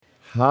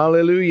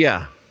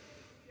Hallelujah.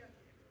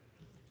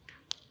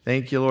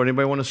 Thank you, Lord.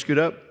 Anybody want to scoot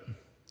up?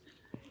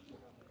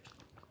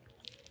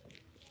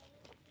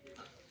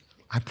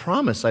 I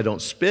promise I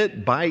don't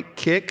spit, bite,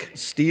 kick,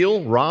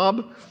 steal,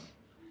 rob.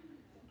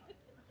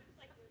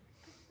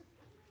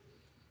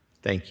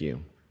 Thank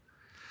you.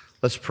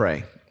 Let's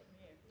pray.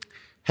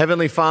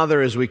 Heavenly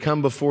Father, as we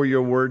come before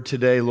your word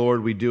today,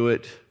 Lord, we do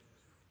it,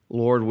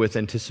 Lord, with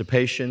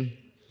anticipation.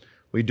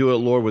 We do it,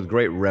 Lord, with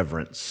great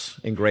reverence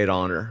and great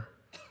honor.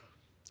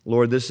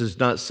 Lord, this is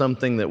not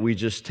something that we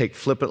just take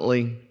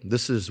flippantly.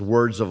 This is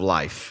words of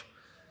life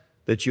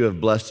that you have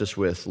blessed us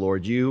with,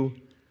 Lord. You're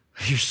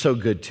so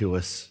good to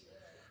us.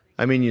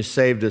 I mean, you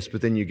saved us,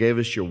 but then you gave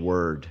us your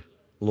word,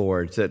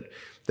 Lord, that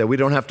we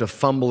don't have to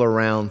fumble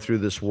around through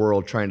this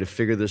world trying to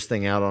figure this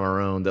thing out on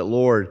our own. That,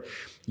 Lord,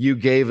 you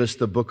gave us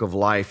the book of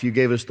life. You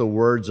gave us the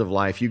words of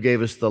life. You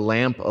gave us the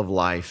lamp of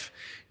life.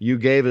 You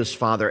gave us,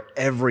 Father,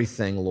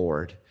 everything,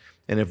 Lord.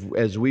 And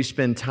as we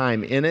spend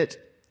time in it,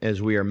 as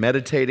we are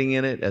meditating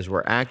in it, as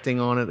we're acting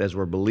on it, as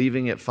we're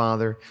believing it,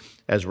 Father,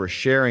 as we're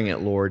sharing it,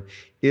 Lord,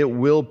 it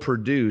will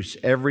produce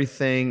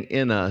everything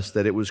in us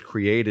that it was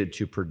created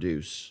to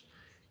produce.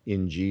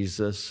 In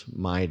Jesus'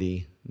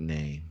 mighty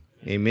name.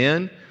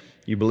 Amen?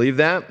 You believe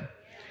that?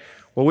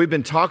 Well, we've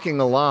been talking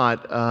a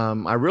lot.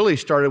 I really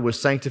started with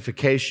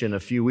sanctification a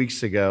few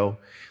weeks ago,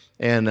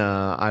 and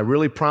I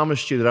really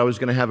promised you that I was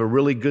going to have a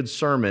really good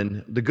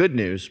sermon, the good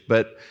news,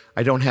 but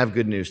I don't have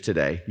good news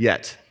today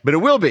yet, but it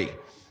will be.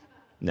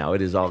 No,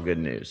 it is all good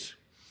news.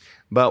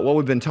 But what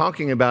we've been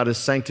talking about is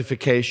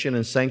sanctification,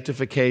 and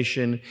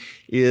sanctification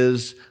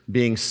is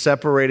being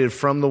separated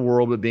from the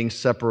world, but being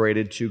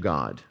separated to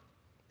God.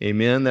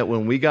 Amen? That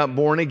when we got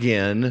born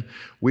again,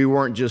 we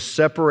weren't just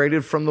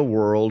separated from the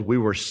world, we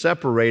were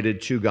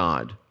separated to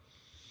God.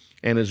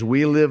 And as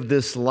we live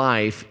this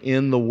life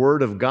in the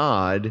Word of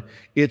God,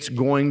 it's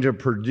going to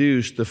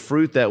produce the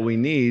fruit that we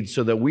need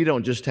so that we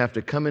don't just have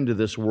to come into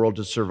this world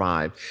to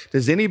survive.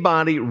 Does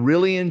anybody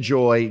really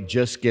enjoy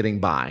just getting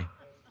by?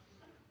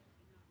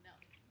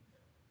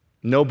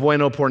 No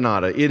bueno por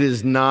nada. It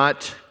is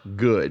not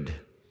good.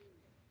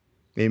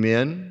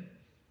 Amen?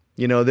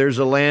 You know, there's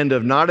a land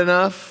of not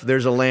enough,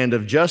 there's a land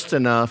of just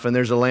enough, and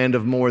there's a land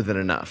of more than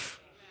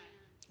enough.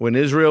 When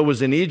Israel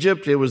was in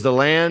Egypt, it was the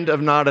land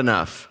of not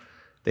enough.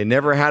 They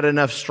never had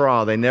enough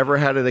straw. They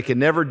could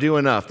never do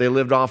enough. They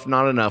lived off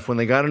not enough. When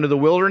they got into the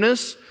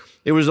wilderness,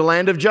 it was a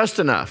land of just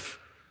enough.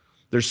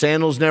 Their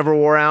sandals never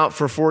wore out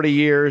for 40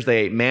 years. They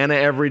ate manna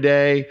every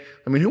day.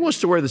 I mean, who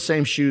wants to wear the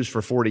same shoes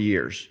for 40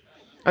 years?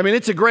 I mean,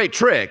 it's a great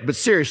trick, but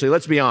seriously,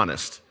 let's be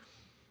honest.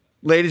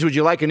 Ladies, would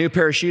you like a new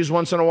pair of shoes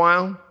once in a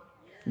while?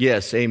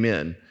 Yes,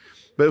 amen.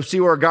 But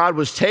see, where God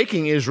was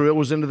taking Israel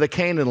was into the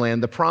Canaan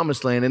land, the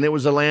promised land, and it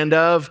was a land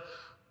of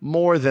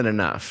more than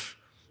enough.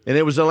 And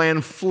it was a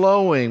land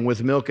flowing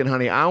with milk and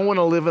honey. I want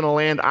to live in a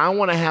land, I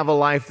want to have a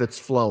life that's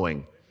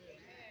flowing.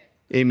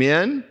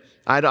 Amen?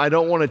 I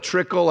don't want to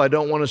trickle, I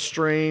don't want to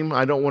stream,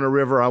 I don't want a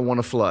river, I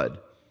want a flood.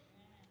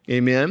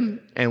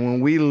 Amen? And when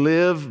we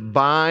live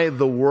by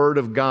the Word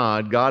of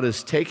God, God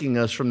is taking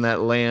us from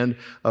that land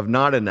of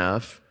not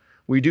enough.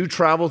 We do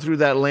travel through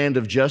that land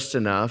of just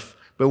enough,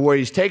 but where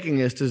He's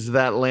taking us is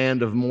that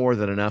land of more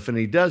than enough, and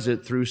He does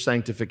it through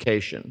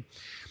sanctification.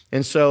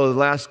 And so the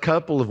last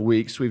couple of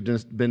weeks, we've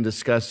been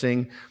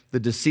discussing the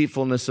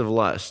deceitfulness of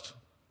lust.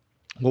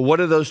 Well, what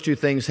do those two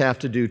things have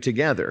to do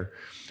together?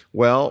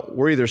 Well,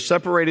 we're either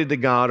separated to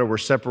God or we're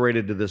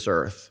separated to this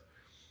earth.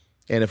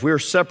 And if we're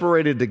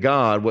separated to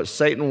God, what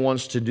Satan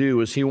wants to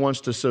do is he wants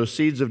to sow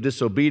seeds of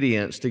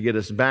disobedience to get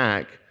us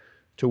back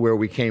to where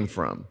we came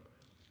from.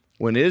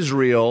 When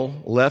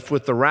Israel left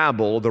with the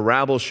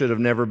rabble should have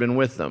never been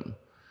with them.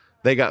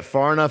 They got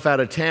far enough out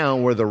of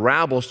town where the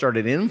rabble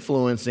started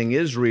influencing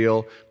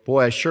Israel.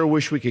 Boy, I sure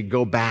wish we could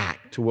go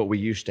back to what we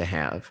used to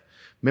have.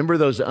 Remember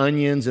those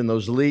onions and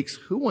those leeks?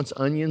 Who wants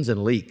onions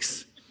and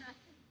leeks?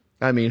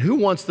 I mean, who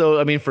wants those?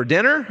 I mean, for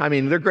dinner? I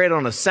mean, they're great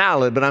on a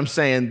salad, but I'm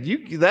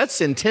saying that's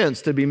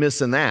intense to be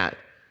missing that.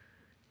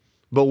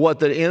 But what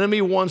the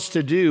enemy wants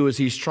to do is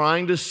he's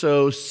trying to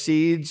sow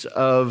seeds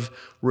of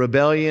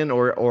rebellion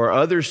or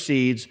other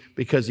seeds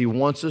because he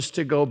wants us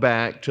to go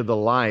back to the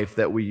life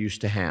that we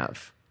used to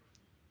have.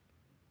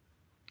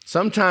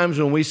 Sometimes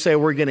when we say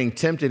we're getting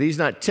tempted, he's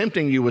not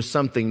tempting you with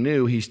something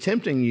new. He's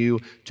tempting you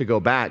to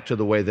go back to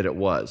the way that it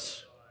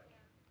was.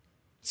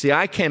 See,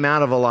 I came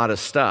out of a lot of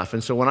stuff,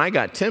 and so when I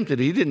got tempted,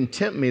 he didn't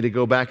tempt me to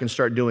go back and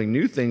start doing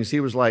new things.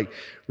 He was like,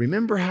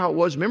 remember how it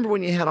was? Remember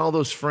when you had all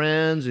those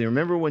friends? And you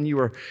remember when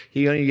you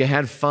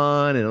had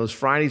fun and those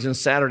Fridays and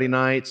Saturday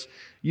nights?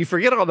 You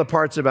forget all the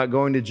parts about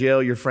going to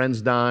jail, your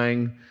friends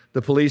dying,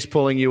 the police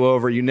pulling you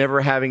over, you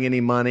never having any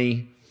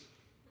money.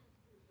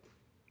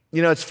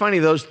 You know, it's funny,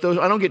 those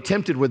I don't get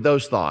tempted with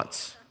those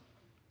thoughts.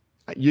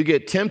 You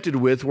get tempted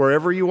with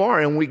wherever you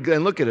are. And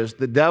look at us,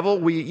 the devil,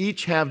 we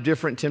each have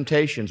different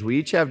temptations. We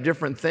each have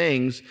different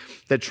things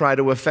that try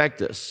to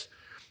affect us.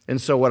 And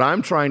so what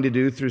I'm trying to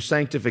do through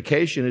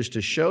sanctification is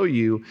to show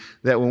you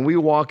that when we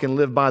walk and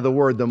live by the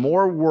Word, the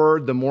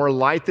more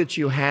light that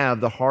you have,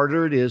 the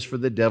harder it is for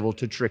the devil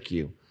to trick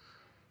you.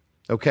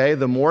 Okay?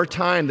 The more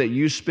time that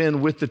you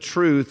spend with the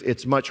truth,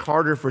 it's much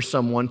harder for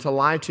someone to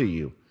lie to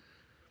you.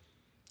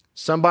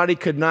 Somebody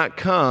could not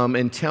come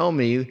and tell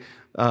me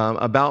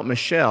about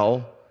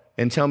Michelle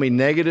and tell me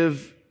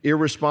negative,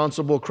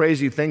 irresponsible,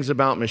 crazy things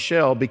about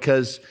Michelle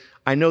because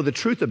I know the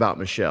truth about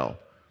Michelle.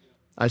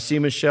 I see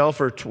Michelle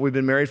we've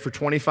been married for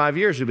 25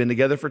 years. We've been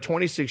together for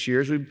 26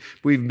 years.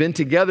 We've been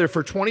together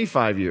for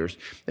 25 years.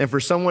 And for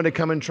someone to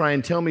come and try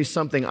and tell me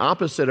something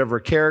opposite of her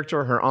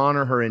character, her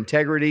honor, her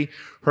integrity,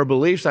 her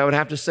beliefs, I would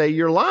have to say,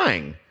 you're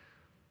lying.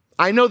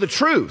 I know the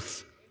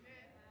truth.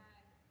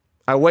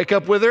 I wake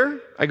up with her.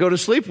 I go to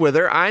sleep with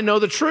her. I know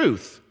the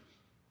truth.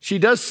 She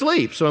does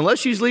sleep. So unless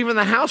she's leaving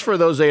the house for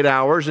those 8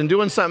 hours and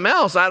doing something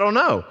else, I don't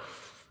know.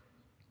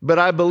 But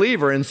I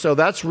believe her, and so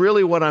that's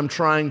really what I'm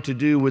trying to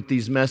do with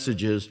these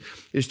messages,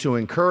 is to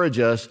encourage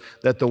us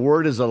that the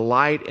Word is a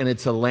light and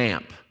it's a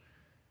lamp.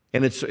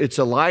 And it's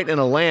a light and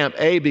a lamp,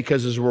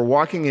 because as we're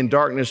walking in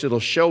darkness, it'll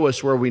show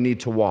us where we need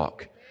to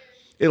walk.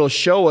 It'll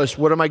show us,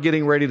 what am I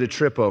getting ready to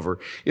trip over?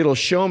 It'll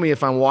show me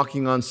if I'm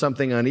walking on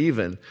something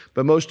uneven.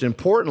 But most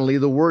importantly,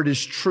 the Word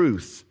is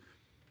truth.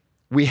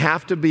 We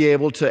have to be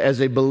able to, as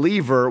a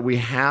believer, we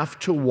have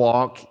to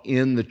walk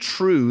in the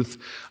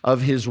truth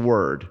of His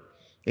Word.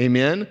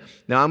 Amen?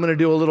 Now, I'm going to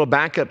do a little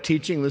backup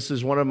teaching. This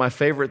is one of my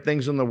favorite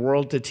things in the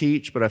world to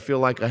teach, but I feel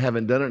like I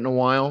haven't done it in a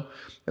while,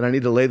 and I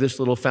need to lay this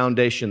little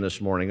foundation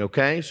this morning,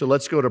 okay? So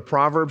let's go to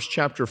Proverbs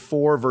chapter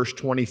 4, verse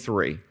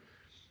 23,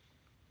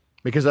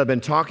 because I've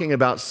been talking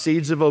about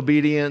seeds of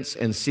obedience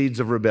and seeds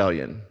of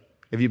rebellion.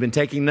 Have you been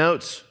taking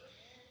notes?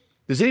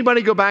 Does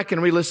anybody go back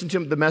and re-listen to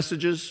the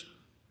messages?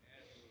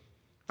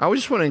 I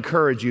just want to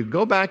encourage you,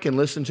 go back and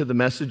listen to the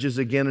messages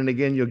again and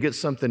again. You'll get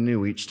something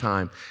new each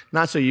time.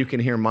 Not so you can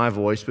hear my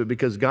voice, but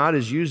because God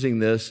is using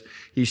this,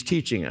 He's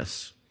teaching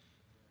us.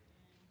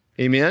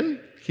 Amen?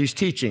 He's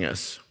teaching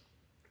us.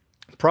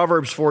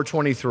 Proverbs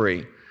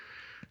 4:23.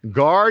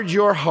 Guard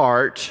your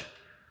heart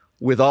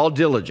with all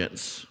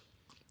diligence,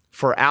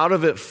 for out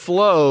of it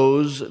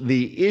flows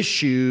the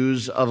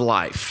issues of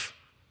life.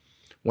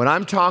 When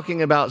I'm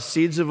talking about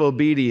seeds of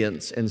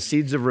obedience and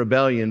seeds of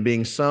rebellion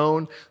being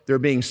sown, they're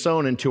being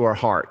sown into our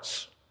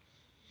hearts.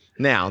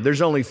 Now,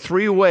 there's only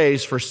 3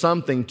 ways for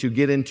something to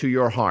get into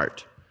your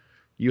heart.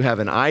 You have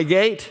an eye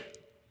gate,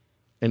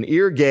 an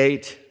ear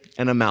gate,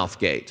 and a mouth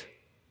gate.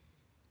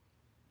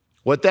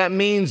 What that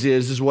means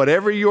is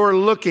whatever you're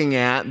looking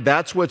at,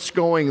 that's what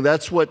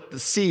the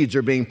seeds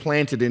are being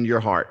planted into your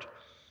heart.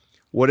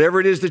 Whatever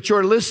it is that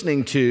you're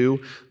listening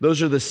to,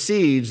 those are the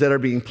seeds that are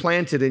being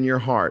planted in your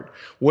heart.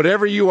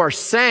 Whatever you are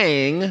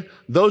saying,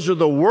 those are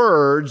the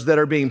words that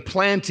are being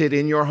planted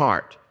in your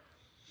heart.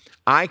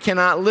 I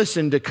cannot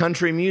listen to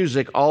country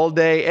music all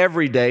day,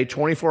 every day,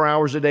 24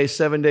 hours a day,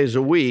 7 days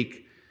a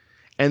week,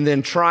 and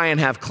then try and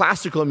have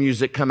classical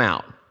music come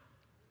out.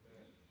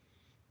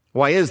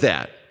 Why is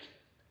that?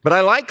 But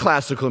I like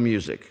classical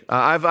music.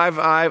 I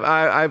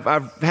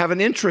have an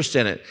interest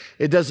in it.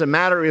 It doesn't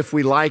matter if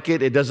we like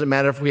it. It doesn't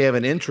matter if we have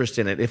an interest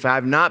in it. If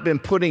I've not been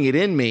putting it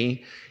in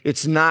me,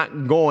 it's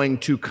not going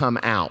to come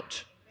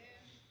out.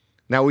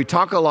 Now, we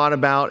talk a lot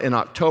about in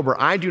October.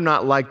 I do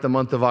not like the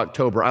month of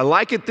October. I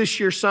like it this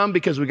year some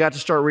because we got to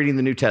start reading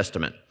the New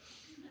Testament.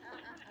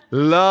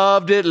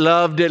 Loved it,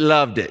 loved it,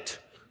 loved it.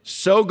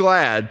 So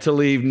glad to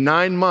leave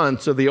 9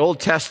 months of the Old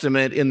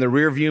Testament in the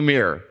rearview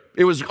mirror.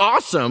 It was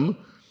awesome.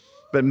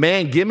 But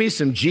man, give me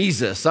some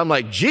Jesus. I'm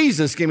like,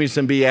 Jesus, give me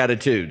some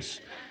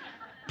Beatitudes.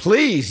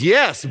 Please,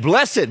 yes,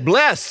 blessed,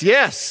 bless,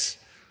 yes.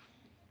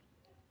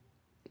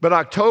 But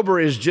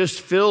October is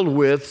just filled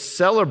with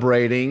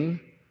celebrating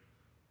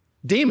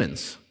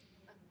demons.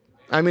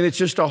 I mean, it's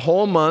just a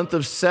whole month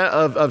of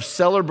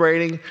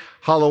celebrating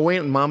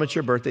Halloween. Mom, it's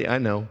your birthday, I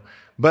know.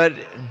 But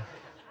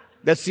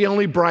that's the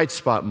only bright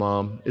spot,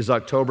 Mom, is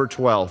October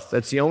 12th.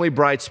 That's the only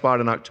bright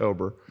spot in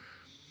October.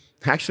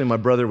 Actually, my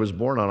brother was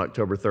born on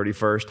October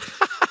 31st.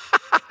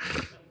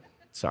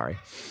 Sorry.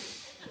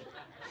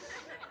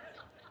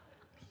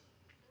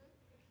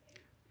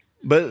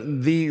 But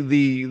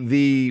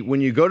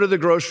when you go to the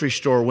grocery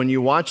store, when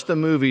you watch the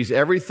movies,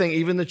 everything,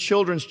 even the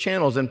children's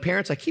channels, and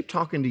parents, I keep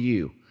talking to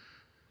you,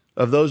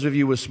 of those of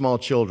you with small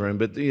children,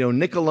 but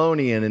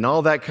Nickelodeon and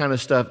all that kind of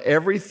stuff,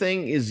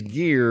 everything is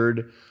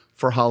geared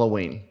for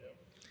Halloween.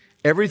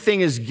 Everything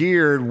is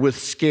geared with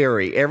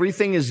scary.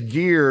 Everything is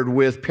geared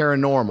with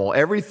paranormal.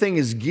 Everything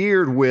is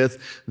geared with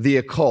the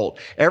occult.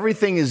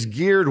 Everything is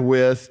geared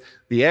with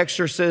The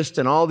Exorcist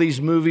and all these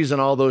movies and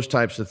all those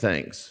types of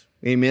things.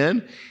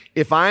 Amen?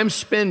 If I'm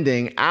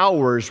spending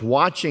hours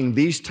watching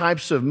these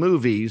types of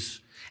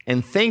movies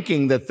and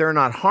thinking that they're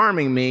not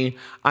harming me,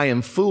 I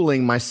am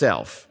fooling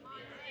myself.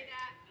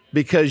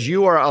 Because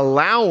you are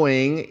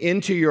allowing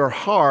into your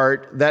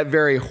heart that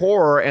very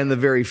horror and the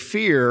very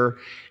fear,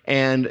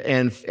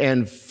 and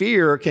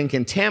fear can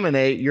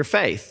contaminate your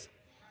faith.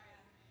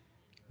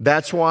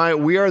 That's why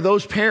we are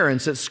those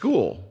parents at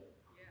school.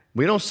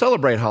 We don't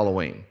celebrate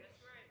Halloween.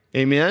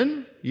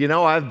 Amen?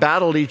 I've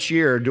battled each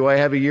year. Do I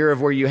have a year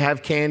of where you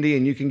have candy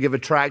and you can give a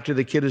tract to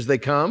the kid as they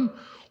come?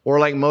 Or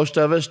like most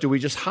of us, do we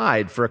just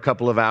hide for a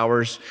couple of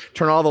hours,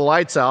 turn all the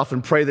lights off,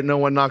 and pray that no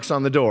one knocks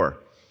on the door?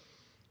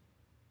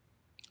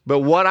 But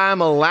what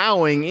I'm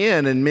allowing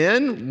in, and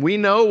men, we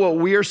know what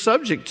we are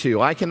subject to.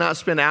 I cannot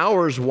spend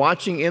hours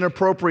watching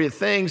inappropriate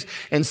things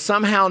and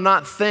somehow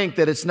not think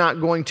that it's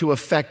not going to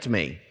affect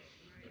me.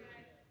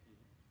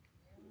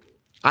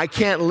 I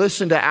can't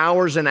listen to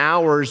hours and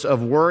hours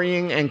of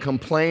worrying and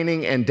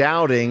complaining and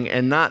doubting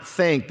and not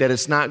think that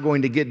it's not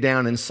going to get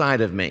down inside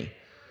of me.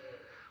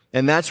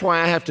 And that's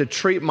why I have to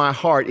treat my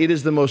heart. It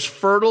is the most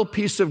fertile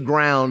piece of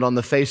ground on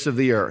the face of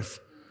the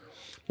earth.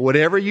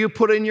 Whatever you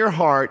put in your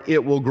heart,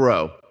 it will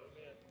grow.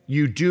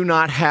 You do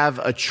not have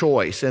a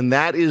choice. And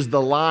that is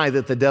the lie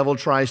that the devil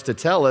tries to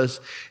tell us,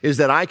 is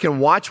that I can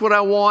watch what I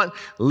want,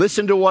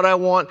 listen to what I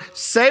want,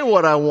 say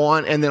what I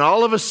want, and then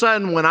all of a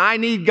sudden when I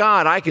need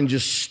God, I can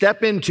just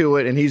step into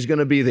it and he's going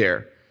to be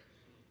there.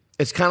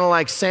 It's kind of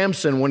like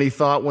Samson when he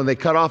thought when they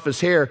cut off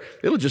his hair,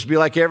 it'll just be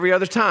like every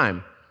other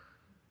time.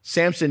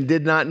 Samson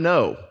did not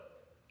know.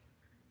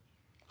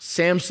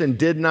 Samson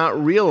did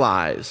not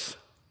realize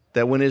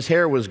that when his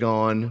hair was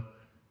gone,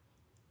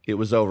 it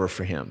was over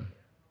for him.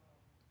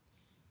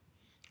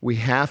 We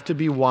have to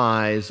be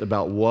wise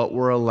about what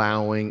we're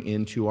allowing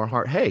into our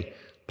heart. Hey,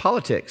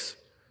 politics.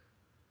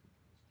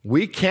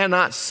 We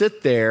cannot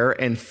sit there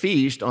and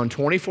feast on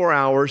 24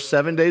 hours,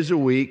 7 days a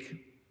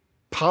week,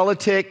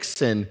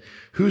 politics and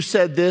who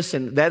said this,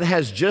 and that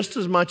has just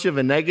as much of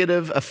a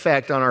negative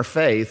effect on our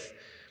faith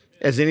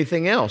as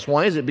anything else.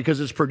 Why is it? Because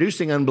it's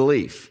producing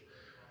unbelief.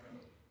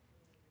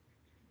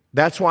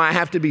 That's why I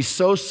have to be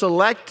so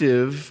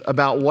selective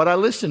about what I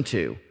listen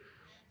to.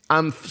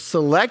 I'm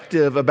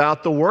selective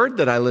about the word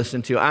that I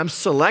listen to. I'm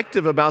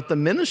selective about the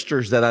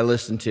ministers that I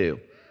listen to.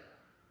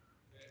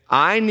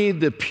 I need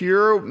the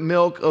pure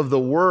milk of the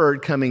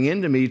word coming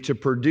into me to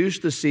produce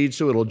the seed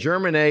so it'll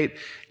germinate,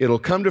 it'll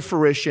come to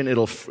fruition,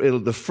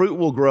 the fruit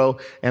will grow,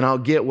 and I'll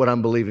get what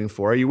I'm believing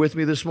for. Are you with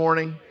me this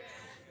morning?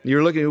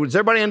 You're looking, does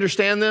everybody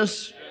understand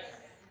this?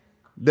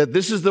 That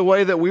this is the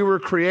way that we were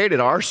created,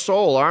 our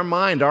soul, our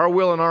mind, our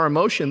will, and our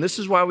emotion. This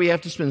is why we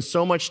have to spend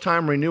so much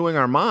time renewing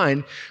our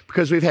mind,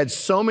 because we've had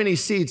so many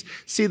seeds.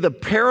 See, the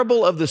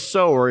parable of the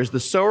sower is the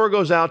sower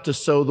goes out to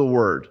sow the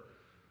word.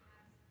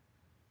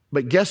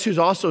 But guess who's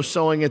also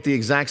sowing at the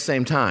exact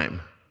same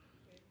time?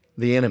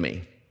 The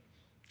enemy.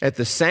 At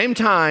the same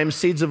time,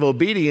 seeds of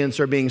obedience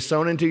are being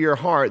sown into your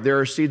heart. There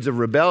are seeds of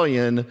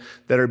rebellion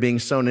that are being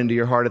sown into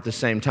your heart at the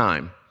same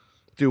time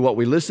through what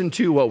we listen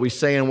to, what we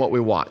say, and what we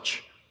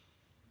watch.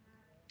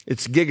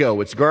 It's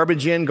gigo. It's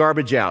garbage in,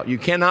 garbage out. You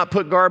cannot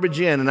put garbage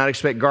in and not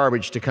expect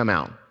garbage to come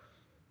out.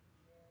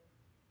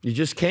 You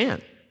just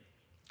can't.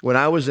 When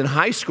I was in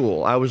high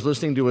school, I was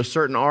listening to a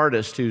certain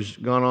artist who's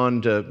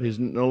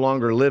no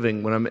longer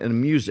living when I'm in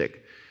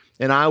music.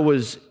 And I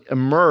was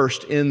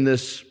immersed in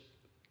this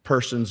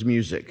person's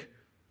music.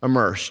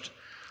 Immersed.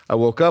 I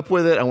woke up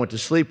with it. I went to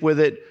sleep with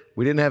it.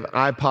 We didn't have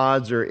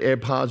iPods or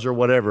AirPods or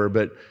whatever,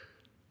 but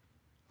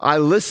I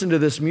listened to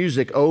this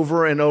music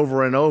over and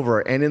over and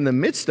over, and in the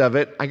midst of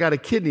it, I got a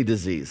kidney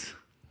disease.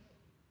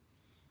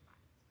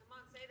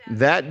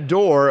 That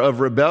door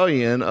of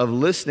rebellion, of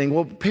listening,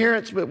 well,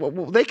 parents,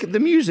 the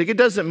music, it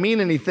doesn't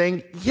mean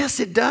anything. Yes,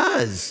 it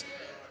does.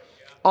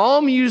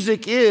 All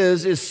music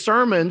is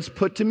sermons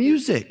put to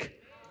music.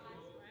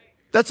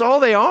 That's all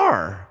they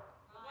are.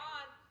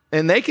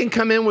 And they can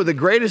come in with the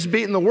greatest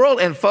beat in the world,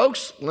 and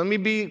folks,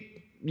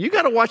 you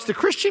got to watch the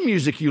Christian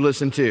music you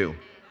listen to.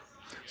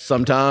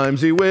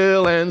 Sometimes he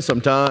will and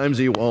sometimes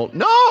he won't.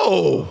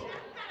 No.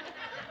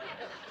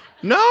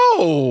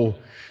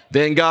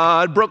 Then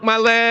God broke my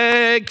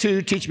leg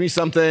to teach me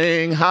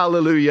something.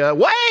 Hallelujah.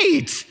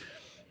 Wait.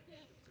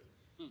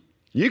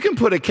 You can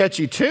put a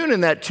catchy tune,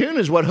 and that tune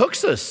is what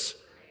hooks us.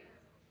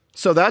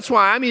 So that's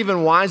why I'm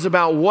even wise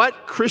about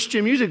what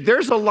Christian music.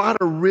 There's a lot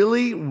of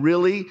really,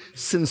 really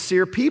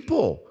sincere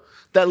people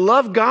that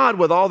love God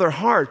with all their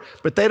heart,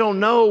 but they don't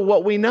know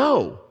what we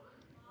know.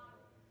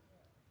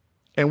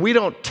 And we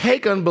don't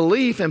take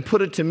unbelief and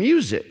put it to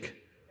music.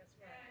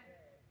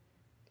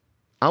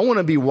 I want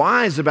to be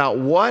wise about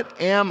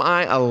what am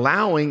I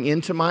allowing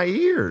into my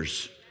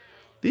ears.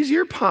 These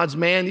ear pods,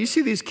 man, you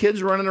see these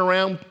kids running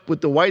around with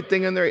the white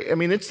thing in there. I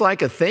mean, it's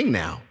like a thing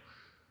now.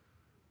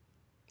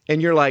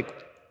 And you're like,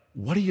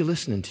 what are you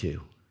listening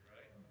to?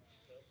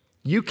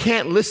 You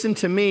can't listen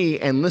to me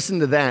and listen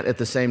to that at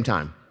the same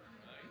time.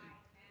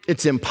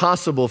 It's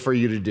impossible for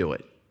you to do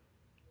it.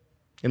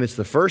 And it's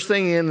the first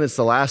thing in and it's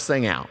the last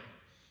thing out.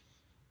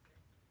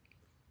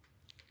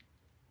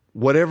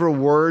 Whatever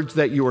words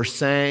that you are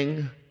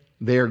saying,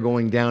 they are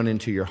going down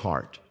into your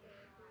heart.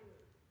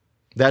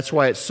 That's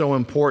why it's so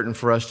important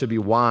for us to be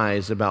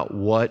wise about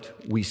what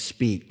we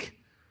speak.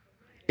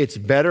 It's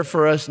better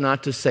for us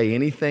not to say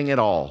anything at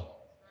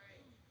all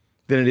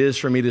than it is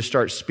for me to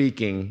start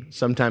speaking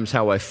sometimes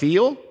how I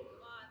feel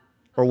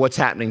or what's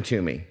happening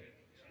to me.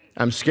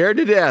 I'm scared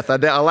to death. I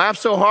laughed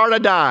so hard I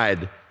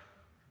died.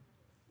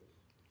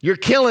 You're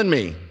killing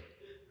me.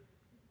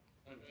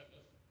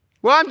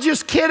 Well, I'm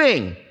just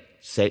kidding.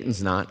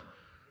 Satan's not.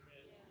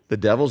 The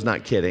devil's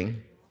not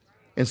kidding.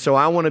 And so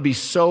I want to be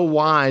so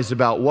wise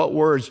about what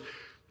words,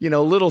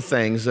 little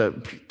things.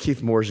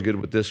 Keith Moore's good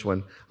with this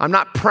one. I'm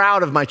not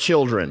proud of my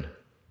children.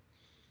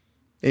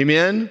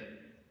 Amen?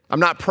 I'm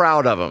not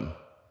proud of them.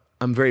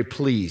 I'm very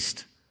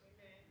pleased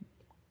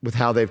with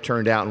how they've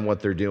turned out and what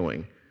they're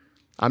doing.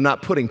 I'm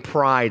not putting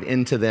pride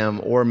into them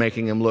or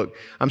making them look.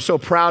 I'm so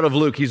proud of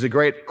Luke. He's a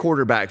great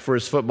quarterback for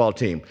his football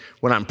team.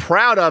 When I'm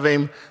proud of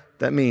him,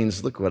 that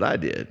means, look what I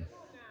did.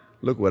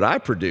 Look what I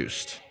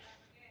produced.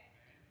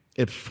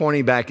 It's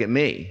pointing back at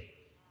me.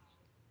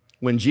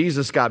 When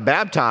Jesus got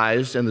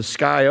baptized and the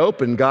sky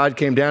opened, God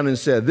came down and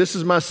said, "This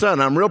is my son.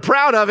 I'm real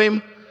proud of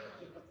him."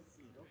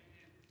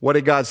 What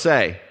did God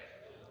say?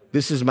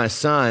 "This is my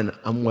son,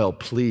 I'm well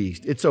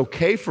pleased." It's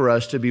okay for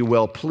us to be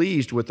well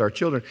pleased with our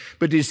children.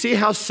 But do you see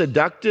how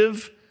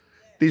seductive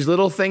these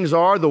little things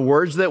are, the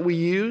words that we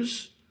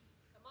use?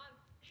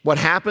 What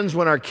happens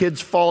when our kids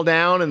fall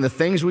down and the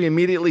things we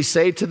immediately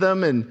say to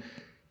them, and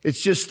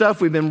it's just stuff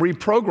we've been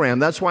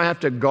reprogrammed. That's why I have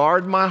to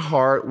guard my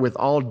heart with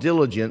all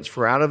diligence,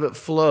 for out of it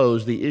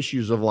flows the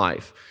issues of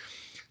life.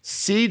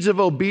 Seeds of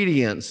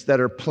obedience that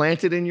are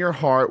planted in your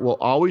heart will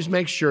always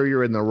make sure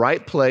you're in the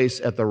right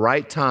place at the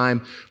right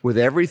time with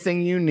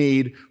everything you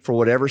need for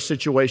whatever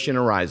situation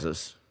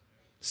arises.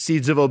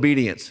 Seeds of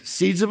obedience.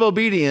 Seeds of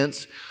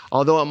obedience,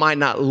 although it might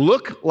not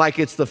look like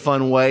it's the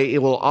fun way,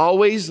 it will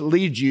always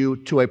lead you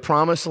to a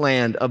promised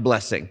land of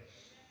blessing.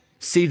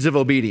 Seeds of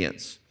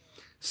obedience.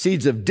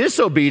 Seeds of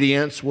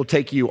disobedience will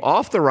take you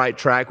off the right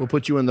track, will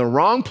put you in the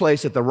wrong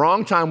place at the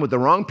wrong time with the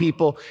wrong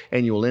people,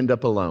 and you will end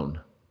up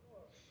alone.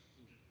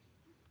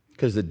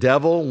 Because the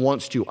devil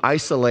wants to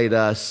isolate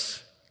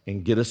us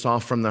and get us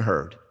off from the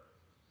herd.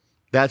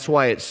 That's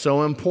why it's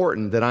so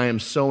important that I am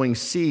sowing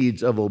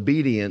seeds of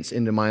obedience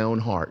into my own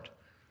heart.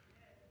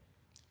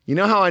 You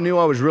know how I knew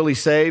I was really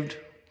saved?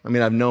 I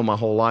mean, I've known my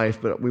whole life,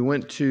 but we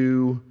went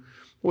to,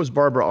 what was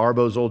Barbara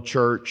Arbo's old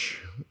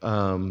church?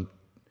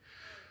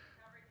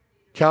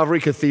 Calvary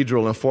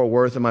Cathedral in Fort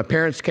Worth. And my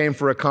parents came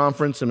for a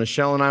conference, and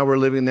Michelle and I were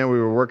living there. We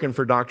were working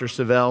for Dr.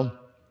 Savelle.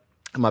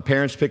 And my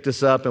parents picked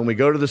us up, and we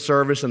go to the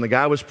service, and the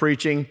guy was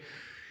preaching.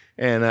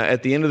 And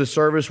at the end of the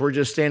service, we're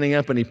just standing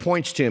up, and he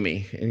points to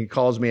me, and he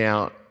calls me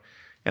out.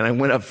 And I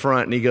went up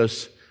front, and he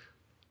goes,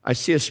 "I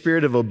see a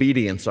spirit of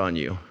obedience on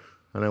you."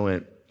 And I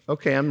went,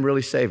 "Okay, I'm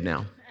really saved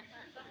now."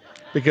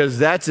 Because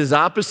that's as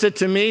opposite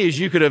to me as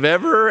you could have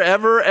ever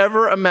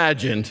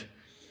imagined.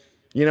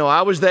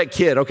 I was that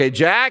kid. "Okay,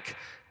 Jack,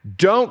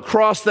 don't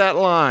cross that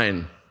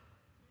line."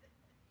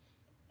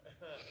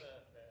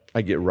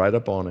 I get right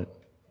up on it.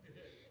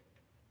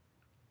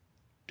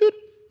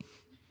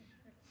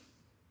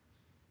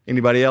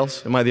 Anybody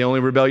else? Am I the only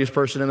rebellious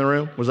person in the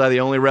room? Was I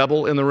the only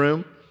rebel in the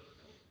room?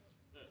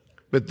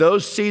 But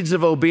those seeds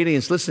of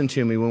obedience, listen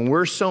to me, when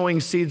we're sowing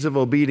seeds of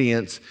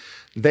obedience,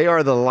 they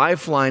are the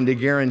lifeline to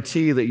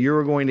guarantee that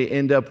you're going to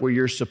end up where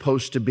you're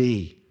supposed to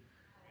be.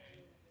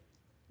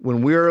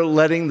 When we're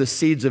letting the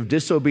seeds of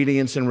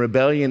disobedience and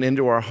rebellion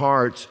into our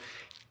hearts,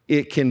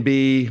 it can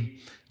be,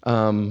 it's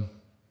going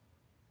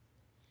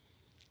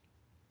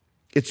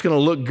to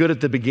look good at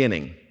the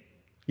beginning.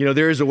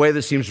 There is a way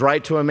that seems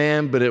right to a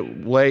man, but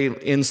it way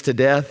ends to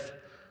death.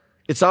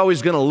 It's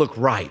always going to look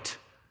right.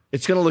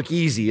 It's going to look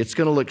easy. It's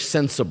going to look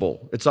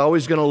sensible. It's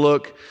always going to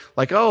look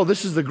like, oh,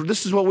 this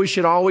is what we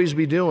should always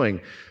be doing.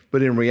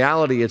 But in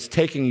reality, it's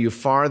taking you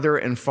farther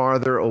and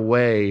farther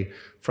away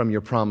from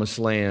your promised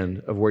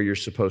land of where you're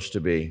supposed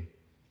to be.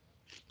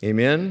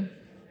 Amen?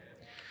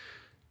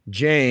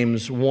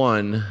 James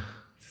 1,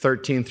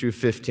 13 through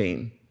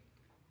 15.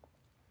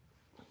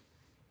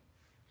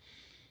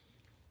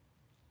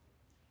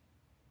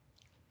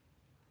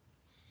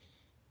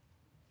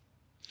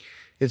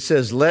 It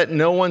says, "Let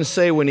no one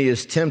say when he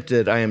is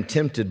tempted, 'I am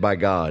tempted by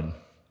God.'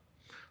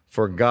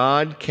 For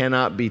God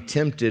cannot be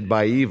tempted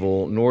by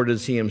evil, nor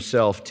does he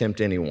himself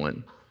tempt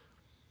anyone.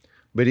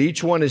 But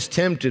each one is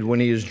tempted when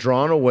he is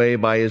drawn away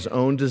by his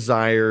own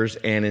desires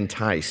and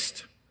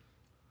enticed.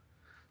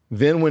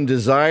 Then when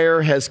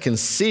desire has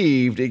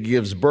conceived, it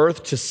gives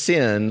birth to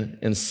sin,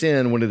 and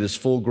sin, when it is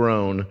full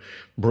grown,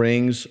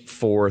 brings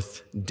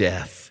forth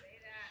death."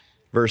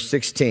 Verse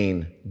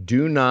 16,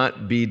 "Do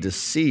not be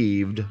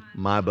deceived,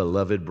 my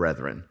beloved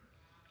brethren."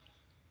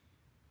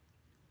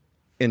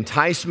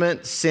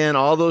 Enticement, sin,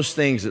 all those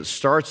things, it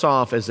starts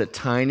off as a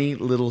tiny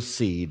little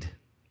seed.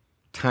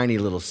 Tiny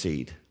little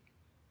seed.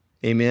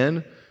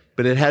 Amen?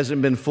 But it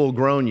hasn't been full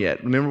grown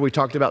yet. Remember we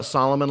talked about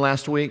Solomon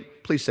last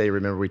week? Please say,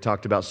 remember we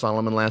talked about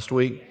Solomon last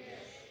week?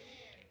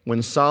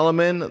 When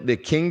Solomon, the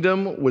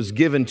kingdom was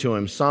given to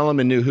him,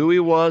 Solomon knew who he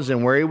was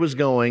and where he was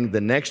going.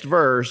 The next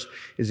verse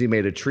is he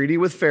made a treaty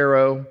with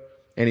Pharaoh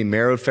and he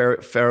married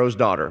Pharaoh's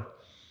daughter.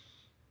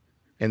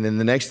 And then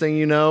the next thing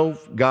you know,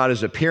 God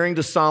is appearing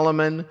to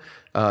Solomon.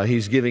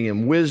 He's giving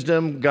him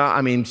wisdom.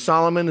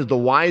 Solomon is the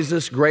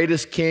wisest,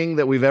 greatest king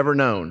that we've ever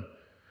known.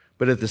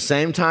 But at the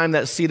same time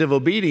that seed of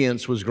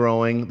obedience was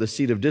growing, the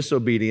seed of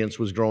disobedience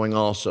was growing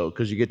also.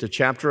 Because you get to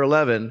chapter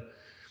 11,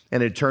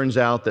 and it turns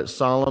out that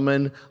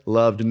Solomon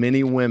loved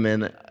many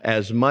women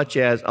as much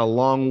as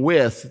along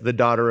with the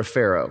daughter of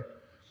Pharaoh.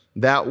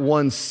 that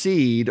one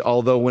seed,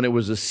 although when it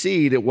was a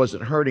seed, it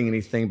wasn't hurting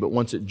anything, but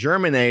once it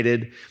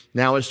germinated,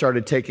 now it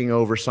started taking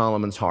over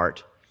Solomon's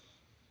heart.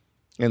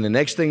 And the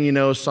next thing you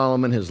know,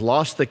 Solomon has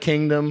lost the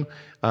kingdom.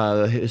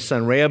 His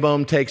son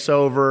Rehoboam takes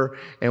over,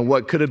 and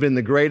what could have been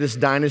the greatest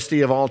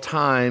dynasty of all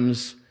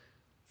times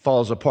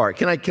falls apart.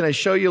 Can I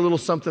show you a little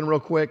something real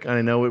quick?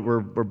 I know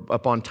we're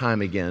up on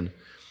time again.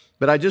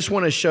 But I just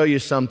want to show you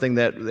something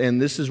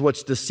and this is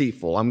what's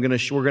deceitful. We're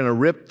going to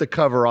rip the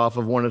cover off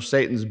of one of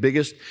Satan's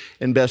biggest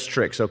and best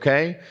tricks,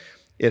 okay?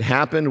 It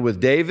happened with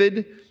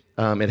David,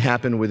 it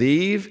happened with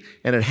Eve,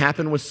 and it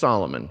happened with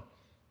Solomon.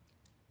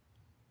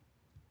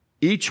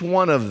 Each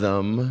one of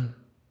them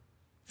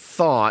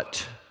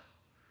thought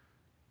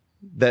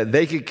that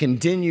they could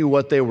continue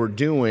what they were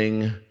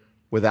doing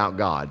without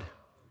God.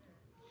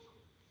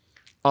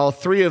 All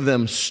three of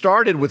them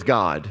started with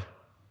God.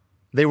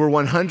 They were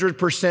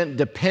 100%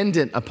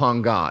 dependent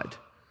upon God.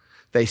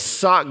 They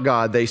sought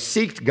God, they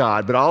seeked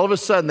God, but all of a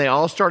sudden they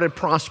all started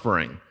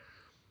prospering.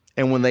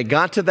 And when they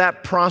got to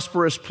that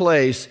prosperous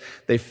place,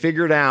 they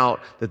figured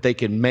out that they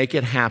could make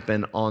it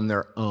happen on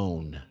their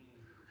own.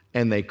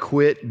 And they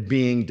quit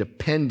being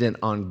dependent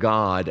on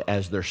God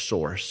as their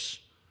source.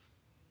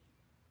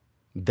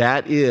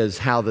 That is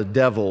how the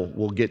devil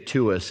will get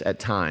to us at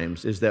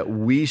times, is that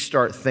we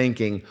start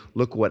thinking,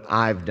 look what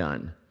I've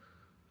done.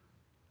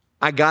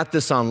 I got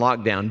this on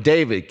lockdown.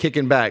 David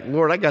kicking back,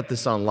 Lord, I got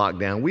this on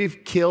lockdown.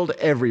 We've killed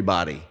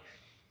everybody.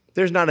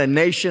 There's not a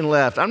nation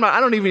left. I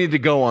don't even need to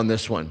go on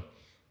this one.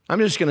 I'm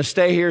just going to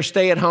stay here,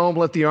 stay at home,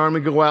 let the army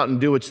go out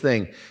and do its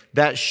thing.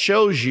 That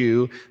shows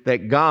you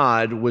that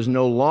God was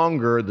no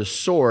longer the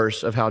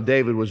source of how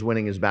David was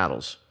winning his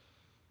battles.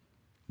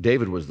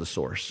 David was the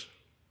source.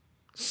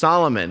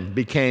 Solomon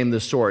became the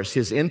source.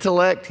 His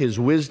intellect, his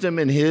wisdom,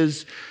 and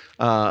his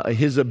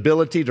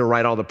ability to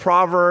write all the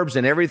Proverbs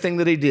and everything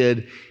that he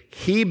did,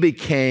 he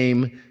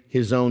became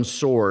his own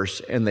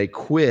source, and they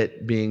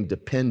quit being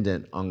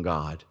dependent on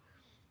God.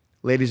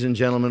 Ladies and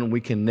gentlemen, we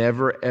can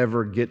never,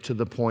 ever get to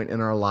the point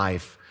in our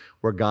life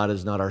where God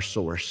is not our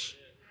source.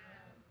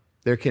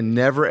 There can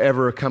never,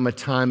 ever come a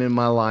time in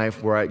my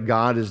life where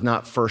God is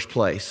not first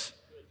place.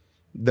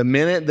 The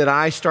minute that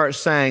I start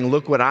saying,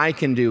 look what I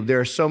can do, there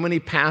are so many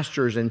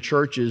pastors and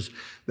churches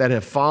that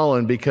have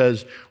fallen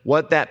because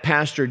what that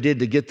pastor did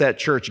to get that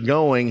church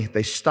going,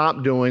 they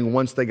stopped doing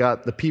once they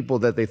got the people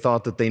that they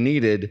thought that they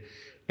needed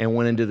and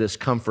went into this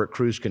comfort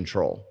cruise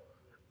control.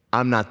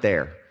 I'm not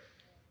there.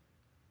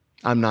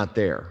 I'm not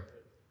there.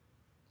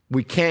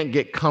 We can't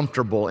get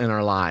comfortable in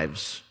our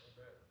lives.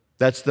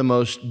 That's the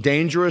most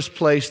dangerous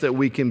place that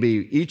we can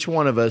be. Each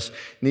one of us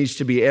needs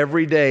to be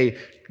every day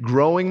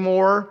growing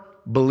more,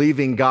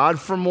 believing God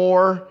for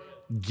more,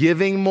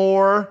 giving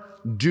more,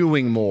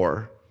 doing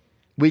more.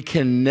 We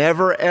can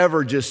never,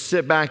 ever just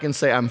sit back and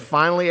say, I'm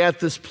finally at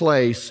this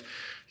place.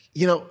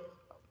 You know,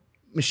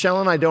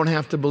 Michelle and I don't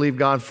have to believe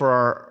God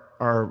for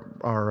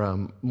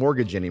our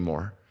mortgage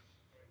anymore.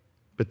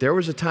 But there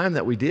was a time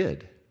that we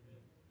did.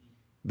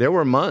 There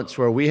were months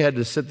where we had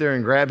to sit there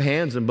and grab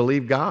hands and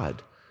believe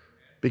God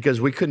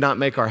because we could not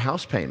make our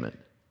house payment.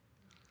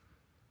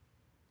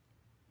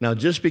 Now,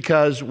 just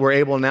because we're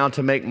able now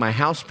to make my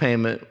house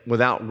payment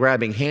without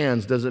grabbing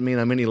hands doesn't mean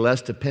I'm any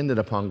less dependent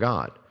upon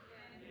God.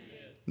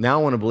 Now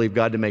I want to believe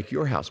God to make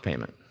your house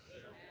payment.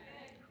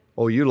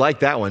 Oh, you like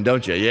that one,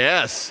 don't you?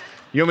 Yes.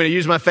 You want me to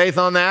use my faith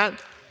on that?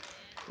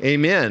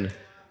 Amen.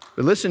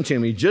 But listen to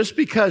me, just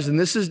because, and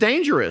this is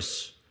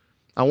dangerous,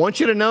 I want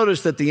you to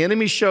notice that the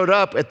enemy showed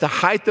up at the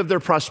height of their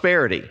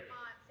prosperity.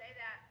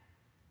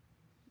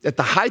 At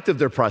the height of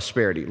their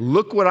prosperity.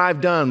 Look what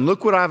I've done.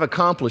 Look what I've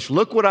accomplished.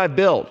 Look what I've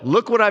built.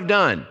 Look what I've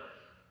done.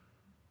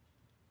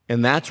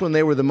 And that's when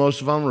they were the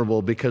most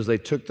vulnerable because they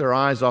took their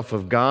eyes off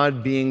of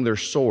God being their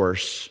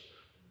source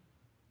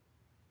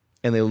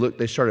and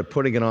they started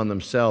putting it on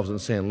themselves and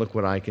saying, look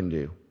what I can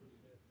do.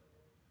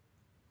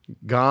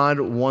 God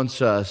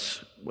wants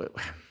us.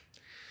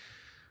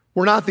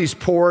 We're not these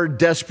poor,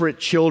 desperate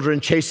children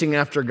chasing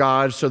after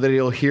God so that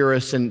He'll hear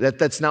us, and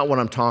that's not what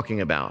I'm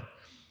talking about.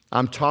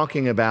 I'm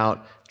talking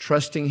about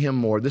trusting Him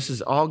more. This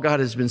is all God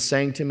has been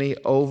saying to me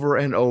over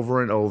and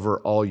over and over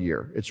all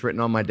year. It's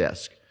written on my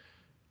desk.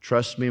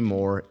 Trust me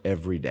more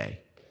every day.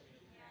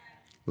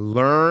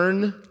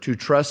 Learn to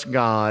trust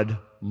God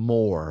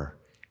more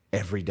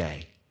every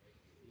day.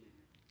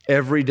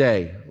 Every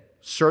day.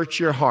 Search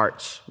your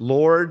hearts.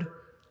 Lord,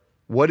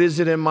 what is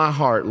it in my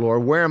heart,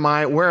 Lord? Where am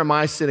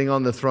I sitting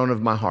on the throne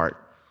of my heart?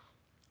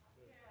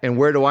 And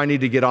where do I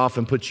need to get off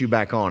and put you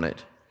back on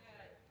it?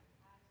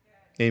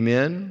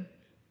 Amen?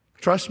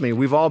 Trust me,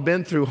 we've all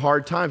been through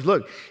hard times.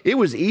 Look, it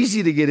was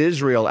easy to get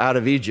Israel out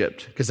of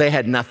Egypt because they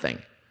had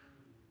nothing.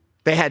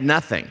 They had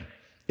nothing.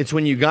 It's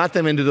when you got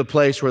them into the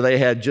place where they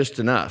had just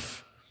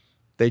enough.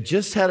 They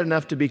just had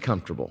enough to be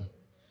comfortable.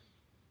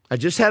 I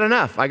just had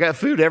enough. I got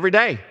food every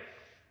day.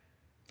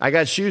 I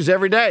got shoes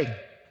every day.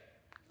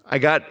 I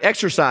got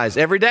exercise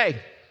every day.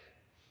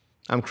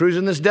 I'm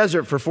cruising this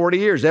desert for 40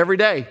 years every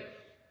day.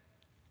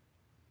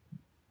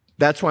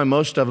 That's why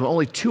most of them,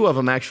 only 2 of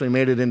them actually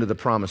made it into the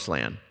promised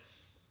land.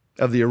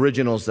 of the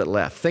originals that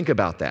left. Think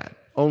about that.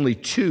 Only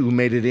 2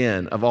 made it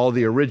in of all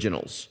the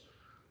originals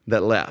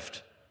that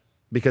left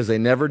because they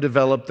never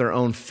developed their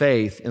own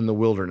faith in the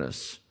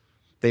wilderness.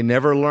 They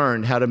never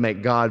learned how to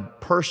make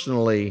God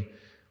personally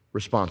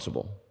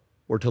responsible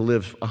or to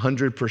live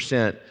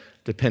 100%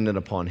 dependent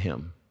upon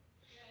Him.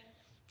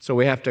 So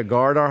we have to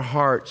guard our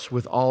hearts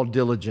with all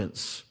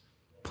diligence.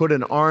 Put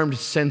an armed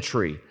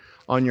sentry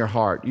on your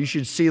heart. You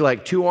should see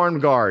like 2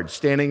 armed guards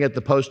standing at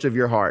the post of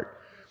your heart.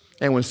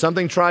 And when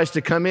something tries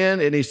to come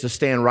in, it needs to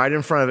stand right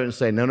in front of it and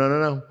say, no, no, no,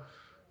 no,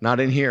 not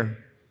in here.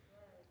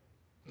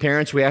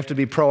 Parents, we have to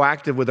be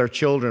proactive with our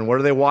children. What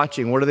are they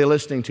watching? What are they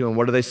listening to? And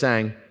what are they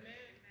saying?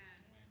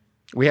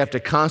 We have to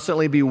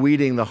constantly be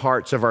weeding the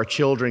hearts of our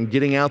children,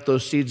 getting out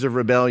those seeds of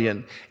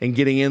rebellion and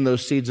getting in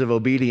those seeds of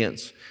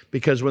obedience.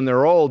 Because when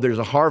they're old, there's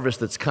a harvest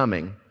that's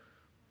coming.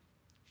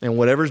 And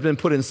whatever's been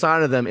put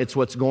inside of them, it's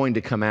what's going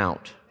to come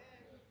out.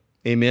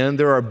 Amen?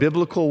 There are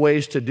biblical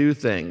ways to do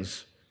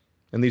things.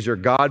 And these are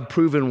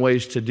God-proven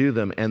ways to do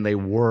them, and they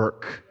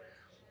work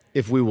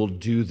if we will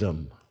do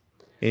them.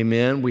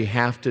 Amen? We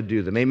have to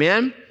do them.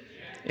 Amen?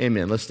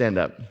 Amen. Let's stand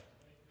up.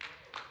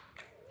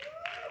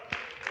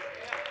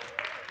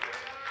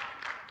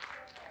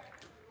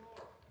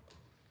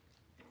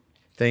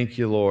 Thank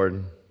you,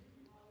 Lord.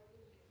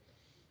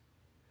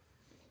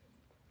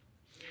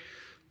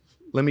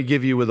 Let me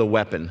give you with a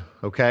weapon,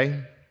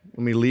 okay? Let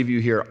me leave you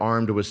here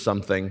armed with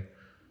something.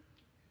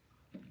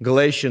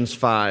 Galatians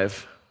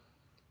 5.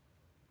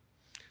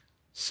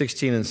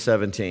 16 and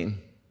 17.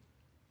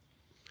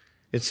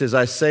 It says,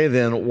 I say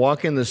then,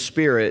 walk in the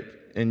Spirit,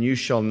 and you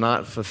shall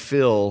not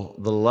fulfill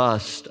the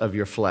lust of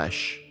your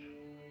flesh.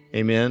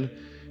 Amen?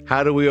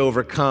 How do we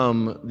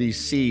overcome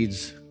these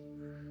seeds?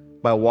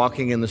 By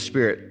walking in the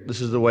Spirit.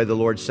 This is the way the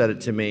Lord said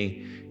it to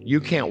me.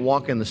 You can't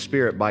walk in the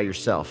Spirit by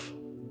yourself.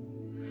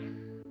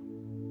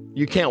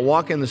 You can't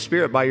walk in the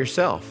Spirit by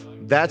yourself.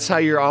 That's how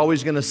you're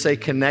always going to stay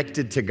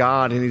connected to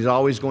God, and He's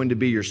always going to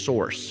be your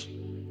source.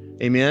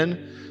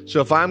 Amen? So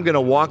if I'm going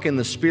to walk in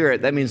the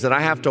Spirit, that means that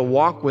I have to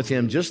walk with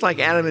Him just like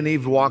Adam and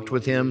Eve walked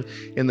with Him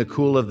in the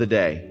cool of the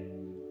day.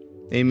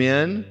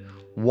 Amen?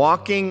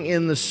 Walking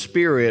in the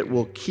Spirit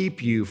will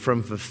keep you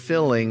from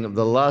fulfilling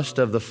the lust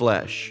of the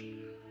flesh.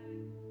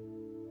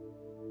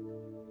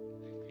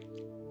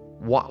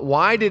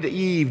 Why did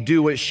Eve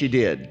do what she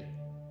did?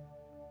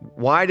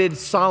 Why did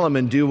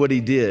Solomon do what he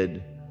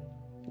did?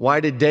 Why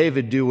did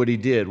David do what he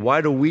did?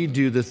 Why do we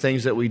do the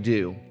things that we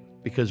do?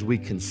 Because we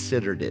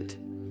considered it.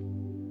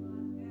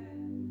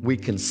 We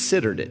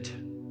considered it.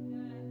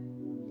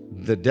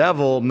 The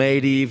devil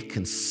made Eve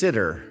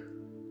consider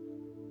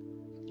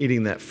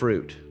eating that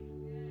fruit.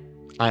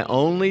 I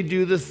only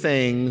do the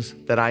things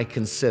that I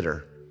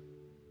consider.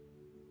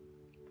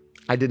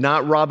 I did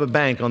not rob a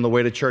bank on the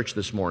way to church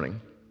this morning.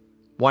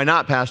 Why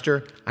not,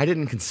 Pastor? I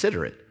didn't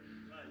consider it.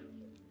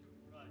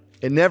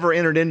 It never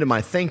entered into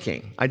my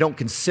thinking. I don't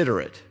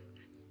consider it.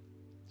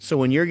 So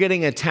when you're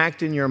getting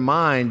attacked in your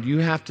mind, you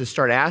have to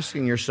start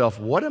asking yourself,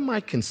 what am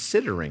I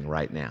considering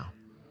right now?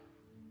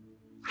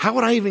 How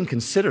would I even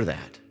consider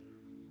that?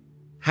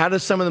 How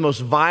does some of the most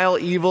vile,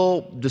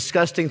 evil,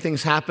 disgusting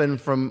things happen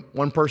from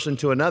one person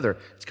to another?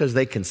 It's because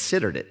they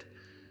considered it.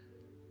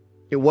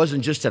 It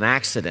wasn't just an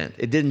accident.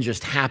 It didn't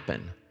just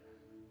happen.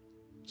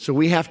 So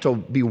we have to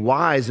be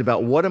wise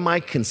about what am I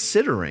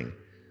considering?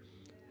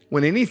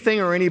 When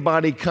anything or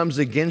anybody comes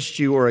against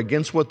you or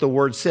against what the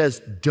Word says,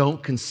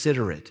 don't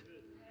consider it.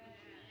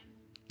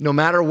 No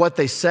matter what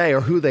they say or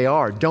who they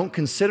are, don't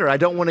consider it. I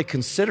don't want to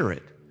consider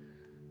it.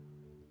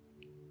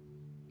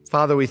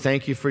 Father, we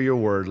thank you for your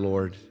Word,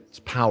 Lord. It's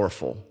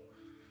powerful.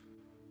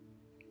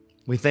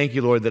 We thank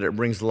you, Lord, that it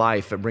brings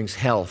life, it brings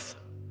health,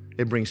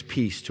 it brings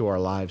peace to our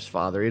lives,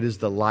 Father. It is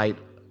the light,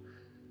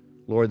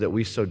 Lord, that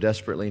we so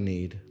desperately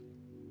need.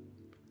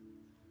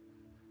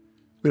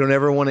 We don't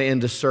ever want to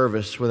end a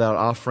service without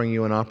offering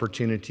you an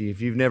opportunity. If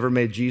you've never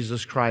made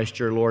Jesus Christ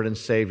your Lord and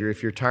Savior,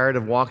 if you're tired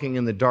of walking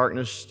in the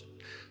darkness,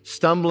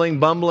 stumbling,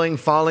 bumbling,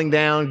 falling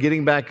down,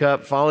 getting back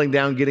up, falling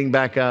down, getting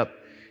back up,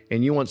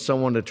 and you want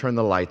someone to turn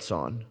the lights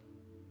on,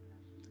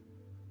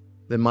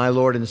 then my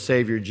Lord and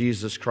Savior,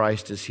 Jesus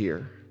Christ, is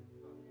here.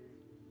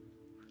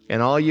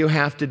 And all you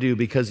have to do,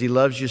 because He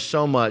loves you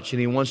so much and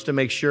He wants to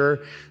make sure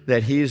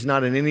that He is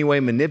not in any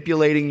way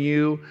manipulating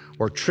you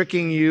or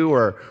tricking you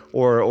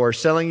or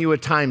selling you a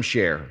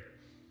timeshare.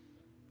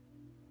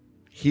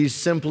 He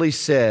simply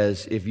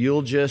says, if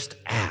you'll just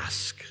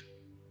ask,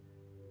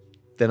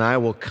 then I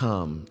will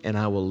come and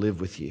I will live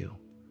with you.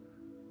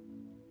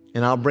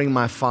 And I'll bring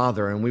my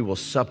Father and we will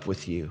sup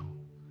with you.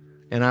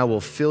 And I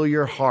will fill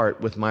your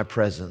heart with my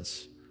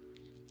presence.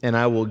 And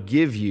I will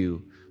give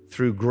you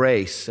through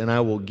grace, and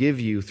I will give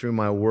you through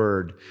my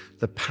word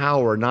the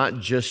power not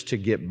just to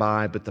get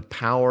by, but the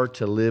power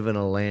to live in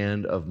a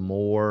land of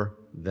more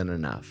than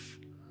enough.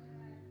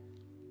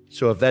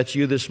 So if that's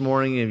you this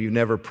morning, and if you've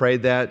never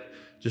prayed that,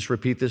 just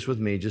repeat this with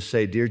me. Just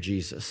say, Dear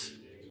Jesus,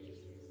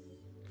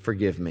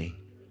 forgive me.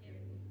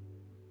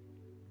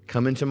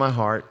 Come into my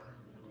heart,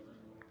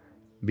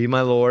 be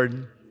my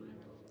Lord,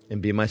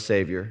 and be my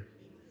Savior.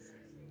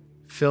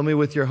 Fill me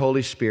with your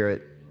Holy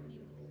Spirit.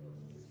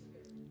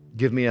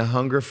 Give me a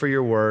hunger for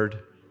your word.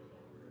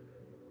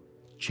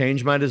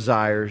 Change my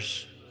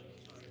desires.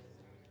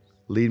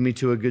 Lead me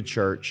to a good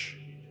church.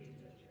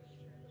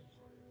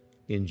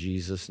 In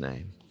Jesus'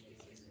 name.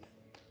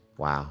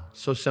 Wow,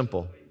 so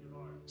simple.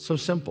 So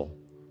simple.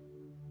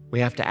 We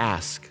have to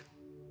ask.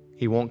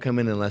 He won't come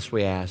in unless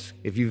we ask.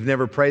 If you've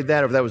never prayed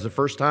that, or if that was the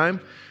first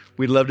time,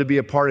 we'd love to be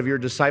a part of your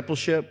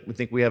discipleship. We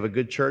think we have a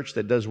good church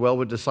that does well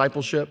with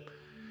discipleship.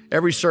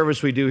 Every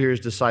service we do here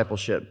is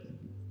discipleship.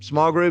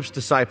 Small groups,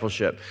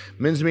 discipleship.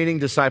 Men's meeting,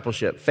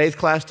 discipleship. Faith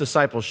class,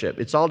 discipleship.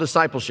 It's all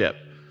discipleship.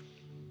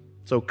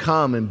 So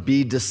come and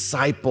be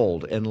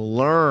discipled and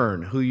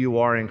learn who you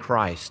are in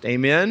Christ.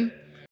 Amen?